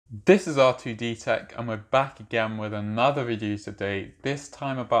This is R2D Tech and we're back again with another video today, this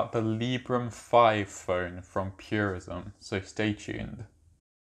time about the Librem 5 phone from Purism, so stay tuned.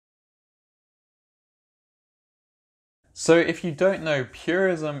 So if you don't know,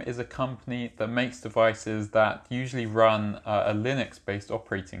 Purism is a company that makes devices that usually run a Linux-based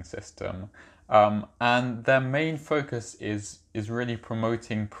operating system, and their main focus is really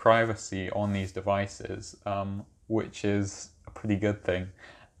promoting privacy on these devices, which is a pretty good thing.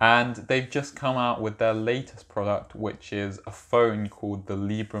 And they've just come out with their latest product, which is a phone called the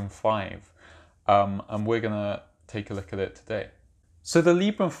Librem 5, and we're gonna take a look at it today. So the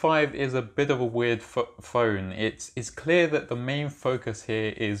Librem 5 is a bit of a weird phone. It's clear that the main focus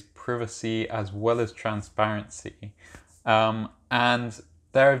here is privacy as well as transparency. And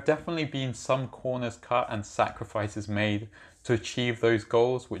there have definitely been some corners cut and sacrifices made to achieve those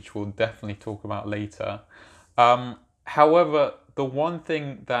goals, which we'll definitely talk about later. However, the one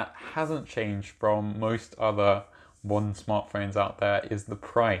thing that hasn't changed from most other modern smartphones out there is the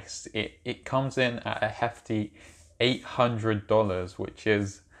price. It comes in at a hefty $800, which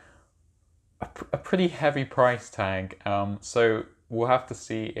is a pretty heavy price tag. So we'll have to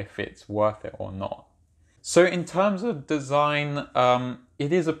see if it's worth it or not. So in terms of design,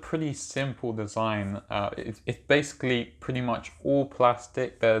 it is a pretty simple design. It's basically pretty much all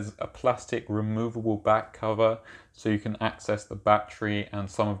plastic. There's a plastic removable back cover so you can access the battery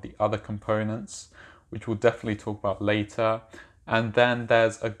and some of the other components, which we'll definitely talk about later. And then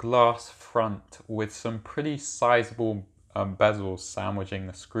there's a glass front with some pretty sizable bezels sandwiching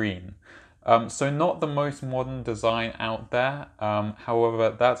the screen. So not the most modern design out there,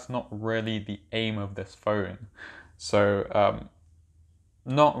 however, that's not really the aim of this phone. So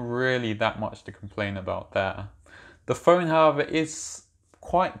not really that much to complain about there. The phone, however, is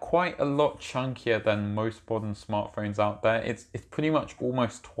quite a lot chunkier than most modern smartphones out there. It's pretty much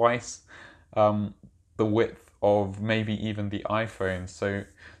almost twice the width of maybe even the iPhone.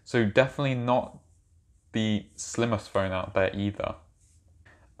 So definitely not the slimmest phone out there either.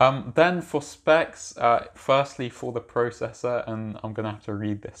 Then for specs, firstly for the processor, and I'm going to have to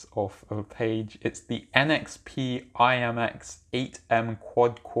read this off of a page, it's the NXP IMX 8M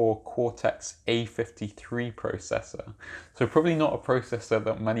quad-core Cortex A53 processor. So probably not a processor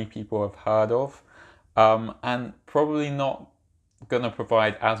that many people have heard of, and probably not going to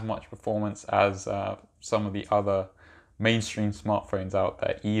provide as much performance as some of the other mainstream smartphones out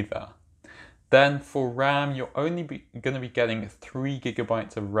there either. Then for RAM, you're only going to be getting 3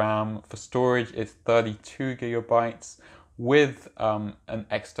 gigabytes of RAM. For storage, it's 32 gigabytes with an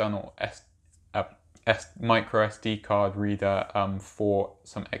external micro SD card reader for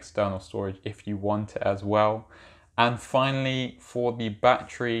some external storage if you want it as well. And finally, for the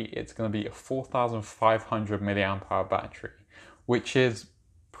battery, it's going to be a 4,500 milliamp hour battery, which is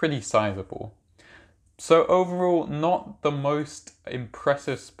pretty sizable. So overall, not the most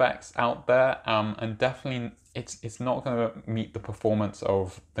impressive specs out there, and definitely it's not going to meet the performance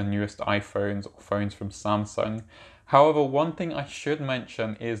of the newest iPhones or phones from Samsung. However, one thing I should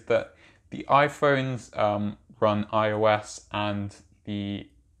mention is that the iPhones run iOS and the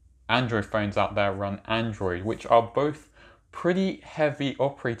Android phones out there run Android, which are both pretty heavy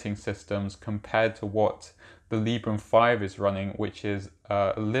operating systems compared to what the Librem 5 is running, which is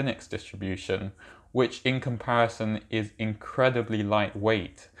a Linux distribution, which in comparison is incredibly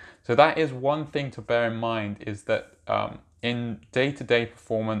lightweight. So that is one thing to bear in mind, is that in day-to-day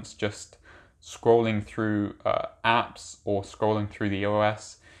performance, just scrolling through apps or scrolling through the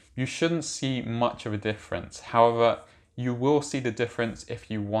OS, you shouldn't see much of a difference. However, you will see the difference if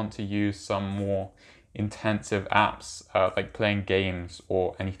you want to use some more intensive apps like playing games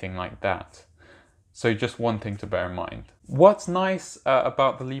or anything like that. So just one thing to bear in mind. What's nice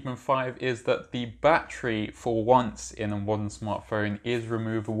about the Librem 5 is that the battery, for once in a modern smartphone, is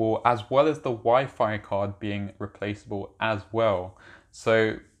removable, as well as the Wi-Fi card being replaceable as well.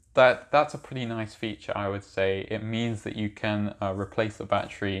 So that's a pretty nice feature, I would say. It means that you can replace the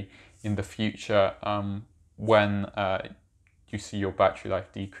battery in the future when you see your battery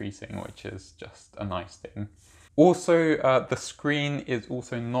life decreasing, which is just a nice thing. Also, the screen is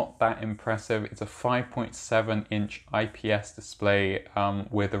also not that impressive. It's a 5.7-inch IPS display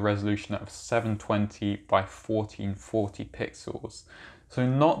with a resolution of 720 by 1440 pixels. So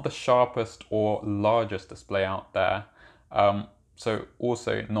not the sharpest or largest display out there, so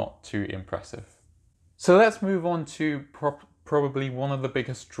also not too impressive. So let's move on to probably one of the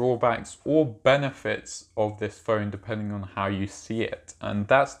biggest drawbacks or benefits of this phone, depending on how you see it, and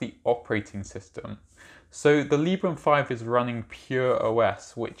that's the operating system. So the Librem 5 is running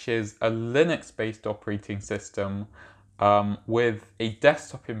PureOS, which is a Linux-based operating system, with a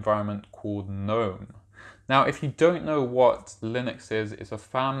desktop environment called GNOME. Now, if you don't know what Linux is, it's a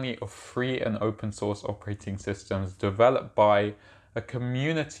family of free and open source operating systems developed by a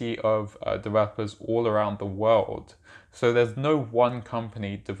community of developers all around the world. So there's no one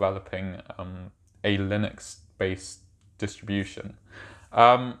company developing a Linux-based distribution,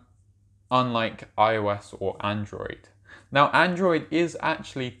 unlike iOS or Android. Now, Android is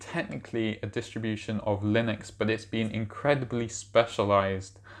actually technically a distribution of Linux, but it's been incredibly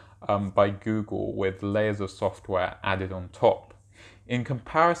specialized by Google with layers of software added on top. In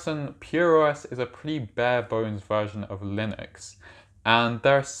comparison, PureOS is a pretty bare bones version of Linux, and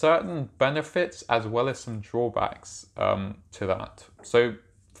there are certain benefits as well as some drawbacks to that. So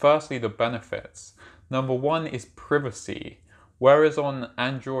firstly, the benefits. Number one is privacy. Whereas on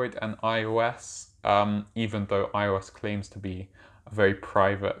Android and iOS, even though iOS claims to be a very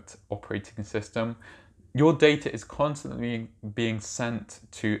private operating system, your data is constantly being sent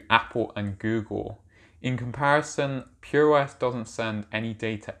to Apple and Google. In comparison, PureOS doesn't send any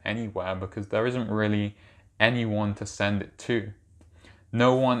data anywhere because there isn't really anyone to send it to.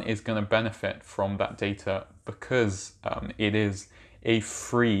 No one is going to benefit from that data because it is a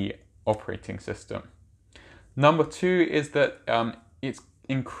free operating system. Number two is that it's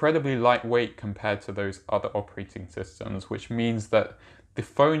incredibly lightweight compared to those other operating systems, which means that the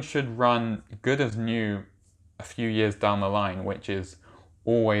phone should run good as new a few years down the line, which is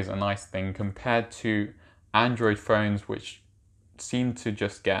always a nice thing compared to Android phones, which seem to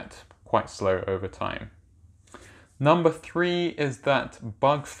just get quite slow over time. Number three is that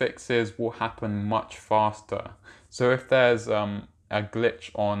bug fixes will happen much faster. So if there's a glitch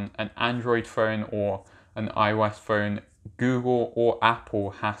on an Android phone or an iOS phone, Google or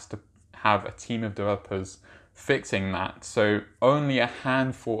Apple has to have a team of developers fixing that. So only a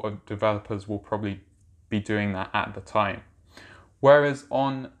handful of developers will probably be doing that at the time. Whereas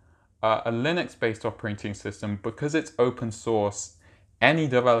on a Linux-based operating system, because it's open source, any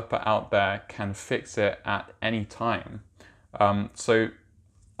developer out there can fix it at any time. So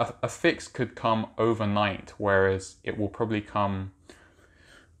a fix could come overnight, whereas it will probably come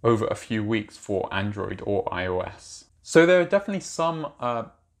over a few weeks for Android or iOS. So there are definitely some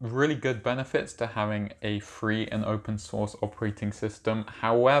really good benefits to having a free and open source operating system.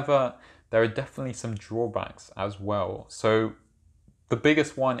 However, there are definitely some drawbacks as well. So the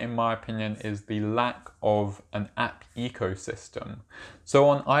biggest one, in my opinion, is the lack of an app ecosystem. So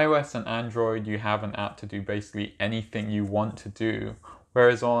on iOS and Android, you have an app to do basically anything you want to do.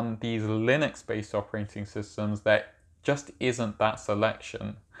 Whereas on these Linux-based operating systems, there just isn't that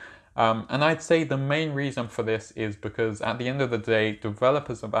selection. And I'd say the main reason for this is because at the end of the day,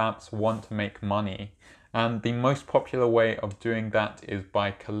 developers of apps want to make money. And the most popular way of doing that is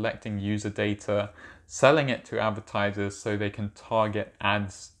by collecting user data, selling it to advertisers so they can target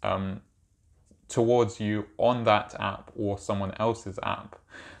ads towards you on that app or someone else's app.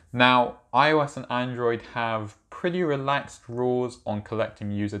 Now, iOS and Android have pretty relaxed rules on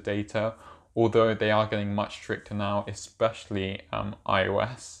collecting user data, although they are getting much stricter now, especially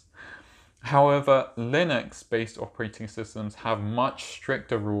iOS. However, Linux-based operating systems have much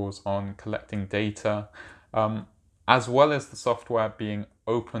stricter rules on collecting data, as well as the software being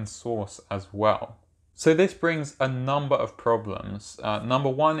open source as well. So this brings a number of problems. Number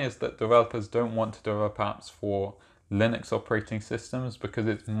one is that developers don't want to develop apps for Linux operating systems because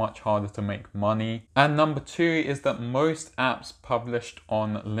it's much harder to make money. And number two is that most apps published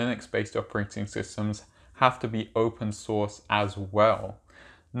on Linux-based operating systems have to be open source as well.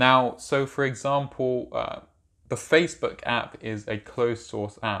 Now, so for example, the Facebook app is a closed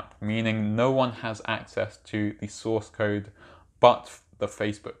source app, meaning no one has access to the source code but the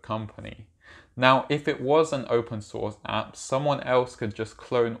Facebook company. Now, if it was an open source app, someone else could just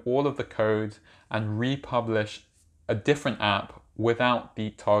clone all of the code and republish a different app without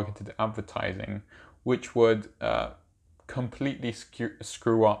the targeted advertising, which would completely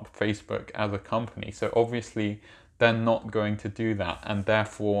screw up Facebook as a company. So obviously, they're not going to do that, and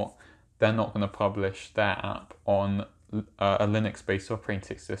therefore they're not going to publish their app on a Linux-based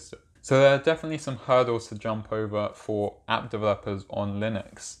operating system. So there are definitely some hurdles to jump over for app developers on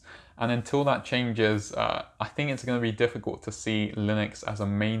Linux. And until that changes, I think it's going to be difficult to see Linux as a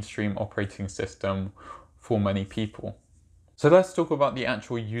mainstream operating system for many people. So let's talk about the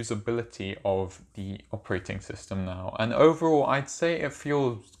actual usability of the operating system now. And overall, I'd say it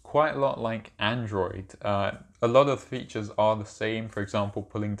feels quite a lot like Android. A lot of the features are the same, for example,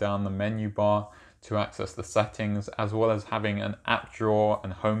 pulling down the menu bar to access the settings, as well as having an app drawer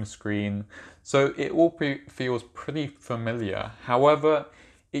and home screen. So it all feels pretty familiar. However,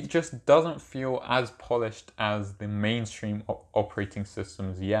 it just doesn't feel as polished as the mainstream operating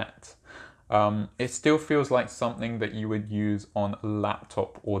systems yet. It still feels like something that you would use on a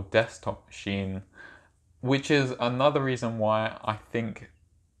laptop or desktop machine, which is another reason why I think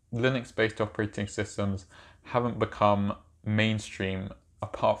Linux-based operating systems haven't become mainstream,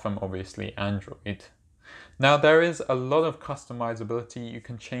 apart from obviously Android. Now, there is a lot of customizability. You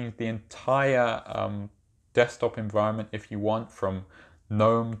can change the entire desktop environment if you want, from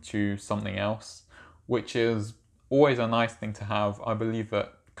GNOME to something else, which is always a nice thing to have. I believe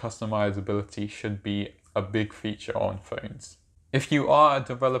that customizability should be a big feature on phones. If you are a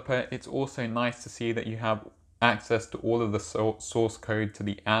developer, it's also nice to see that you have access to all of the source code to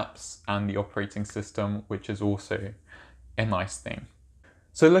the apps and the operating system, which is also a nice thing.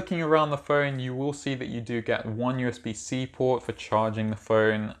 So looking around the phone, you will see that you do get one USB-C port for charging the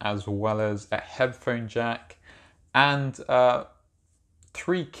phone, as well as a headphone jack and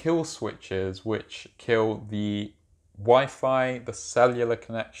 3 kill switches, which kill the Wi-Fi, the cellular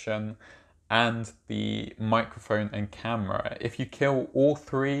connection, and the microphone and camera. If you kill all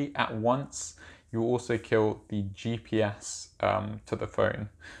 3 at once, you also kill the GPS to the phone.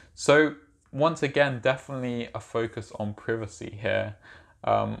 So once again, definitely a focus on privacy here,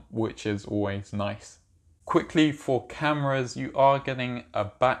 which is always nice. Quickly, for cameras, you are getting a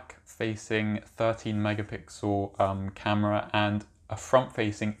back-facing 13 megapixel camera and a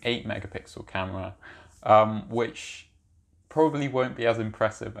front-facing 8 megapixel camera, which probably won't be as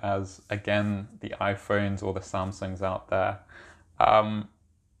impressive as, again, the iPhones or the Samsungs out there,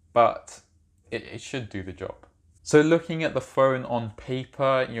 but it should do the job. So looking at the phone on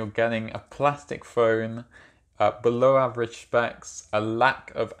paper, you're getting a plastic phone, below average specs, a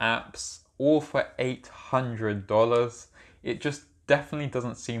lack of apps, all for $800. It just definitely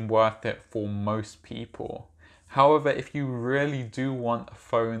doesn't seem worth it for most people. However, if you really do want a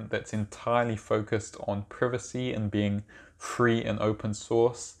phone that's entirely focused on privacy and being free and open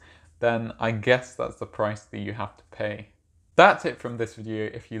source, then I guess that's the price that you have to pay. That's it from this video.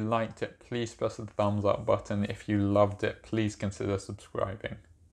 If you liked it, please press the thumbs up button. If you loved it, please consider subscribing.